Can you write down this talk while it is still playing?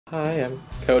Hi, I'm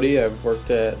Cody. I've worked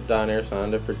at Don Ayres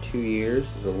Honda for 2 years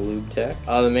as a lube tech.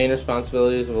 The main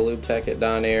responsibilities of a lube tech at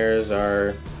Don Ayres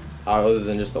are, other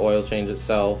than just the oil change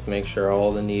itself, make sure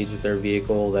all the needs of their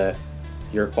vehicle that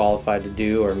you're qualified to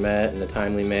do are met in a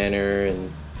timely manner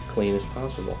and clean as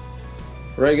possible.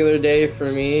 A regular day for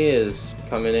me is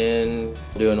coming in,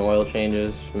 doing oil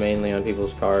changes, mainly on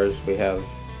people's cars. We have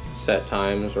set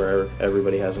times where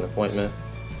everybody has an appointment.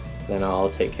 Then I'll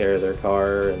take care of their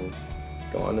car and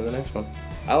go on to the next one.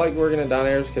 I like working at Don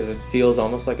Ayres because it feels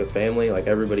almost like a family. Like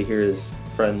everybody here is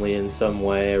friendly in some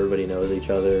way. Everybody knows each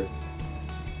other.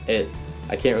 I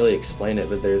can't really explain it,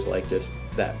 but there's like just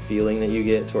that feeling that you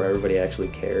get to where everybody actually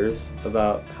cares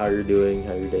about how you're doing,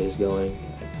 how your day's going.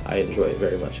 I enjoy it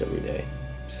very much every day.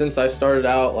 Since I started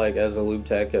out like as a lube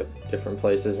tech at different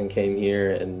places and came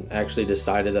here and actually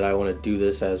decided that I want to do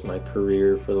this as my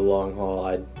career for the long haul,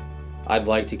 I'd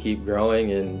like to keep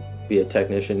growing and be a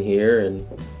technician here and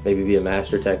maybe be a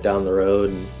master tech down the road.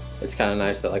 And it's kind of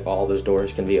nice that like all those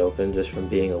doors can be open just from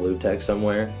being a lube tech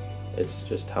somewhere. It's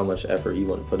just how much effort you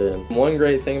want to put in. One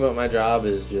great thing about my job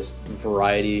is just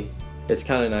variety. It's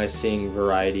kind of nice seeing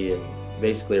variety in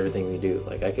basically everything we do.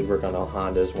 Like I could work on all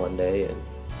Hondas one day and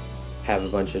have a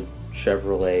bunch of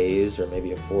Chevrolets or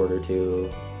maybe a Ford or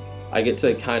two. I get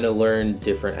to kind of learn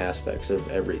different aspects of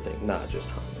everything, not just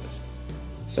Hondas.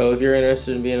 So if you're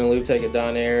interested in being a lube tech at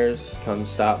Don Ayres, come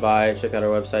stop by, check out our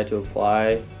website to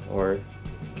apply, or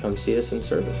come see us in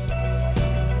service.